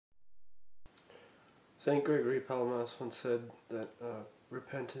Saint Gregory Palamas once said that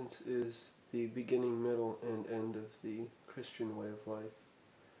repentance is the beginning, middle, and end of the Christian way of life.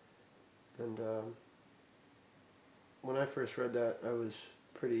 And when I first read that, I was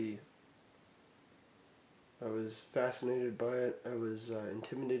fascinated by it. I was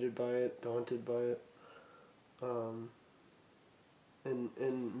intimidated by it, daunted by it,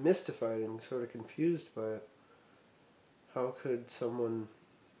 and mystified and sort of confused by it. How could someone?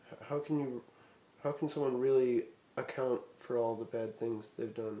 How can you? How can someone really account for all the bad things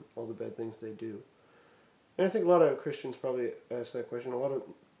they've done, all the bad things they do? And I think a lot of Christians probably ask that question. A lot of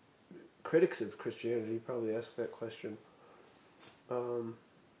critics of Christianity probably ask that question. But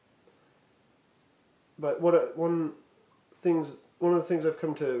one of the things I've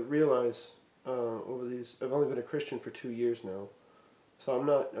come to realize over these, I've only been a Christian for 2 years now, so I'm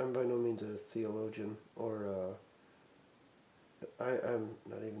by no means a theologian, or I'm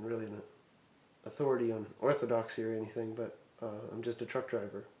not even really an authority on orthodoxy or anything, but I'm just a truck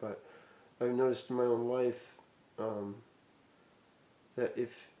driver. But I've noticed in my own life that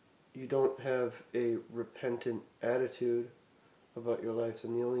if you don't have a repentant attitude about your life,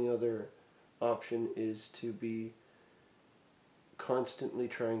 then the only other option is to be constantly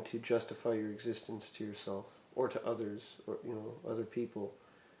trying to justify your existence to yourself or to others, or other people.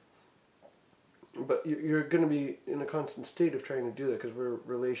 But you're going to be in a constant state of trying to do that because we're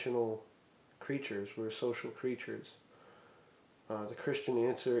relational creatures, we're social creatures. The Christian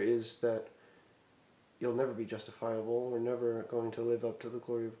answer is that you'll never be justifiable, we're never going to live up to the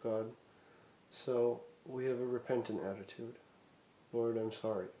glory of God. So we have a repentant attitude. Lord, I'm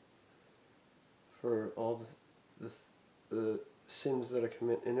sorry for all the sins that I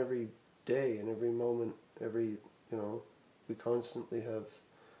commit in every day, in every moment, we constantly have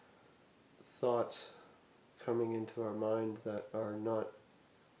thoughts coming into our mind that are not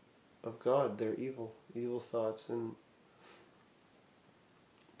of God. They're evil thoughts. And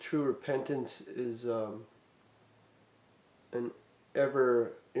true repentance is an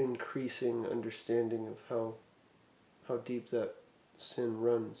ever increasing understanding of how deep that sin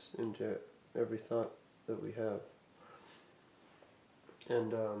runs into every thought that we have.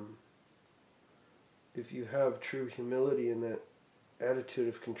 And if you have true humility and that attitude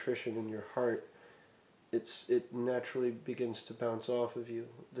of contrition in your heart, it naturally begins to bounce off of you,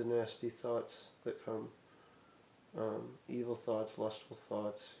 the nasty thoughts that come. Evil thoughts, lustful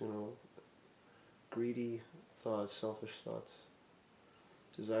thoughts, greedy thoughts, selfish thoughts,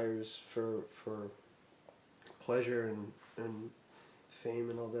 desires for pleasure and fame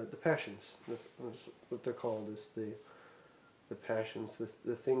and all that. The passions, what they're called, is the passions,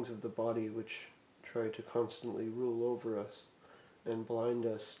 the things of the body which try to constantly rule over us and blind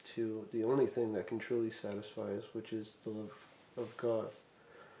us to the only thing that can truly satisfy us, which is the love of God.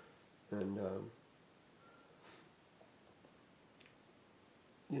 And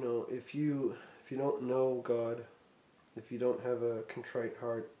if you don't know God, if you don't have a contrite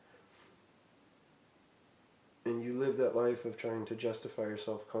heart, and you live that life of trying to justify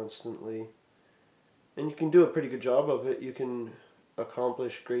yourself constantly, and you can do a pretty good job of it, you can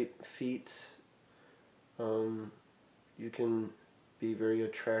accomplish great feats, you can be very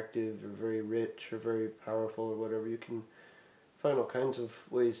attractive or very rich or very powerful or whatever. You can find all kinds of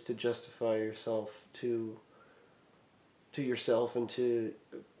ways to justify yourself to yourself and to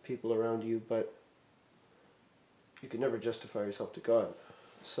people around you, but you can never justify yourself to God.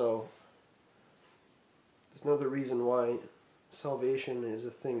 So there's another reason why salvation is a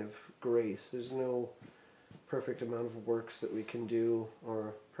thing of grace. There's no perfect amount of works that we can do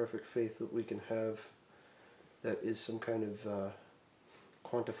or perfect faith that we can have that is some kind of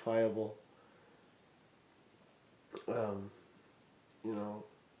quantifiable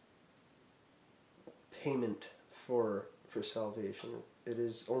payment for salvation. It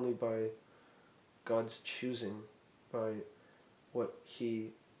is only by God's choosing, by what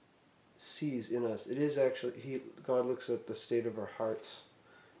He sees in us. It is actually, God looks at the state of our hearts.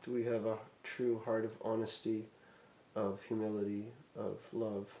 Do we have a true heart of honesty, of humility, of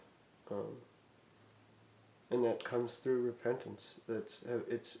love? And that comes through repentance. It's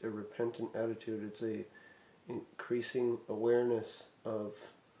a repentant attitude. It's a increasing awareness of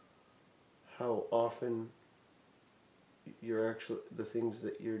how often the things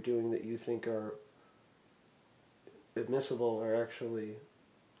that you're doing that you think are admissible are actually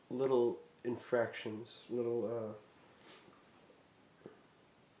little infractions, little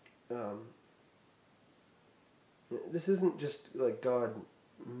this isn't just like God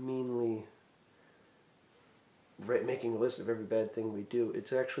meanly making a list of every bad thing we do.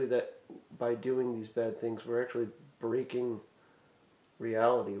 It's actually that by doing these bad things, we're actually breaking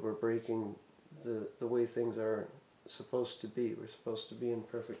reality. We're breaking the way things are supposed to be. We're supposed to be in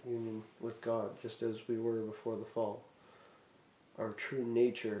perfect union with God, just as we were before the fall. Our true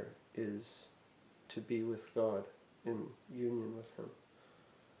nature is to be with God, in union with Him.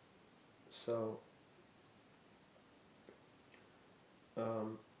 So,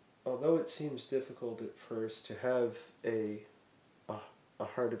 although it seems difficult at first to have a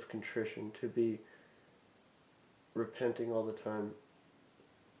heart of contrition, to be repenting all the time,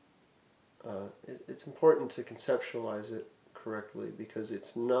 it's important to conceptualize it correctly, because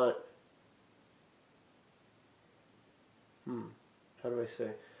it's not, how do I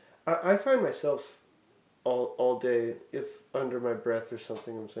say? I find myself all day, if under my breath or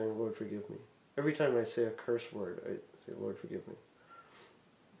something, I'm saying, Lord, forgive me. Every time I say a curse word, I say, Lord, forgive me.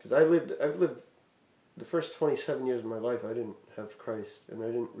 Because I've lived the first 27 years of my life, I didn't have Christ, and I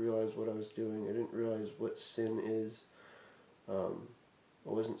didn't realize what I was doing. I didn't realize what sin is. I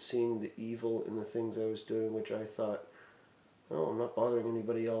wasn't seeing the evil in the things I was doing, which I thought, oh, I'm not bothering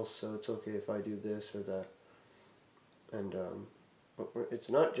anybody else, so it's okay if I do this or that. And it's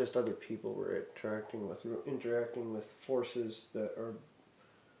not just other people we're interacting with. We're interacting with forces that are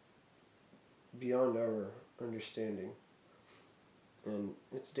beyond our understanding. And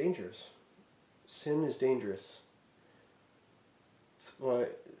it's dangerous. Sin is dangerous. That's why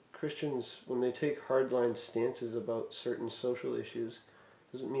Christians, when they take hardline stances about certain social issues,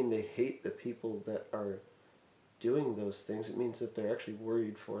 doesn't mean they hate the people that are doing those things. It means that they're actually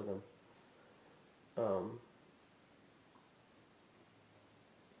worried for them.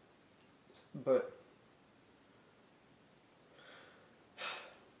 But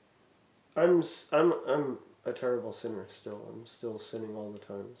I'm a terrible sinner still. I'm still sinning all the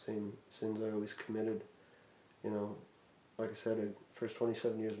time. Same sins I always committed. You know, like I said, the first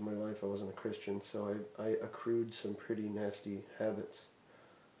 27 years of my life I wasn't a Christian, so I accrued some pretty nasty habits.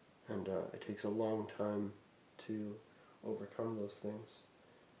 And it takes a long time to overcome those things.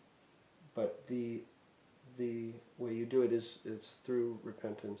 But the way you do it is through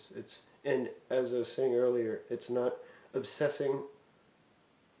repentance. And as I was saying earlier, it's not obsessing.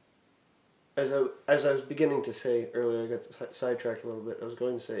 As I was beginning to say earlier, I got sidetracked a little bit. I was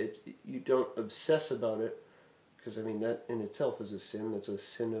going to say, you don't obsess about it, because I mean that in itself is a sin. It's a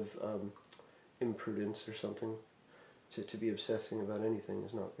sin of imprudence or something. To be obsessing about anything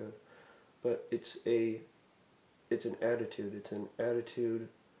is not good. But it's an attitude. It's an attitude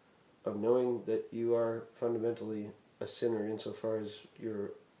of knowing that you are fundamentally a sinner insofar as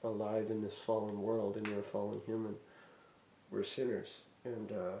you're alive in this fallen world and you're a fallen human. We're sinners,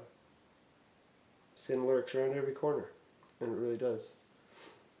 and sin lurks around every corner, and it really does.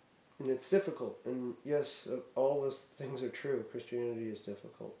 And it's difficult, and yes, all those things are true. Christianity is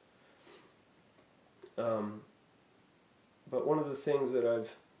difficult. But one of the things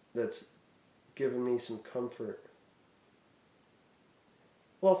that's given me some comfort,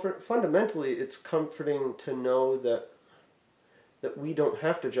 well, fundamentally, it's comforting to know that we don't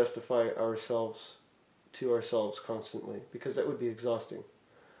have to justify ourselves to ourselves constantly, because that would be exhausting.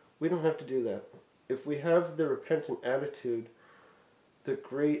 We don't have to do that. If we have the repentant attitude, the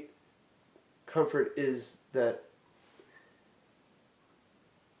great comfort is that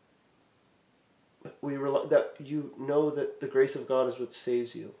that you know that the grace of God is what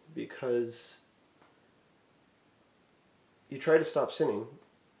saves you, because you try to stop sinning,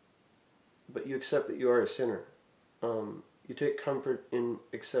 but you accept that you are a sinner. You take comfort in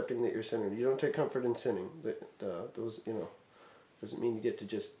accepting that you're a sinner. You don't take comfort in sinning. Those, doesn't mean you get to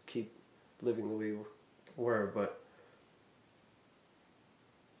just keep living the way you were, but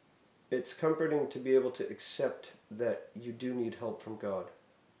it's comforting to be able to accept that you do need help from God,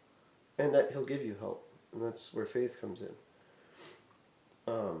 and that He'll give you help, and that's where faith comes in.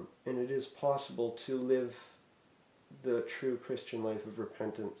 And it is possible to live the true Christian life of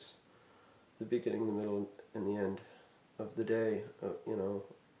repentance, the beginning, the middle, and the end of the day,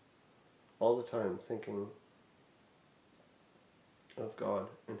 all the time thinking of God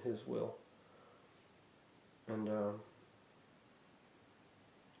and His will. And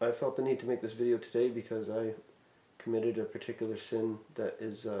I felt the need to make this video today because I committed a particular sin that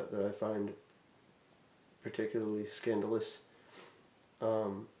I find particularly scandalous.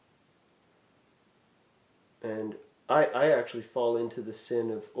 And I actually fall into the sin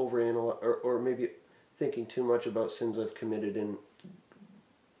of overanalyzing, or maybe thinking too much about sins I've committed and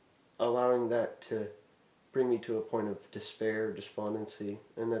allowing that to bring me to a point of despair, despondency,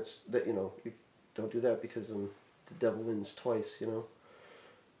 and you don't do that, because the devil wins twice,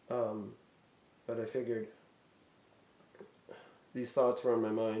 But I figured these thoughts were on my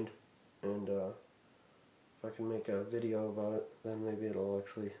mind, and if I can make a video about it, then maybe it'll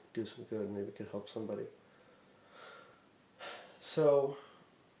actually do some good. Maybe it could help somebody. So,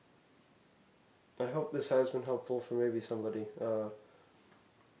 I hope this has been helpful for maybe somebody.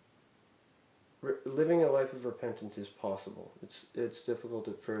 Living a life of repentance is possible. It's difficult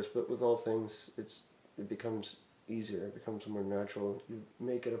at first, but with all things, it becomes easier. It becomes more natural. You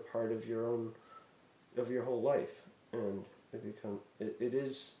make it a part of your whole life, and it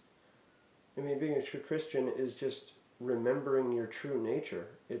is. I mean, being a true Christian is just remembering your true nature.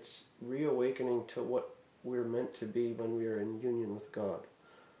 It's reawakening to what we're meant to be when we are in union with God.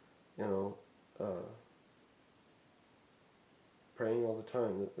 You know, praying all the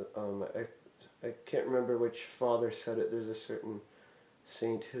time. I can't remember which father said it. There's a certain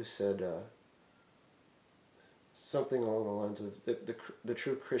saint who said something along the lines of the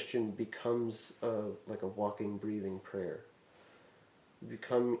true Christian becomes like a walking, breathing prayer. You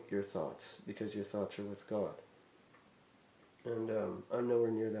become your thoughts because your thoughts are with God. And I'm nowhere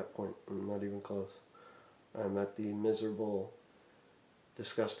near that point. I'm not even close. I'm at the miserable,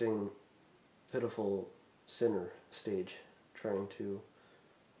 disgusting, pitiful sinner stage, trying to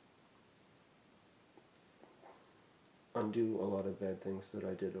undo a lot of bad things that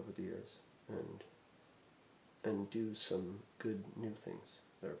I did over the years, and do some good new things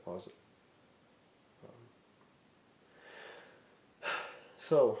that are positive.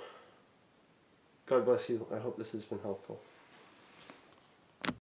 So, God bless you. I hope this has been helpful.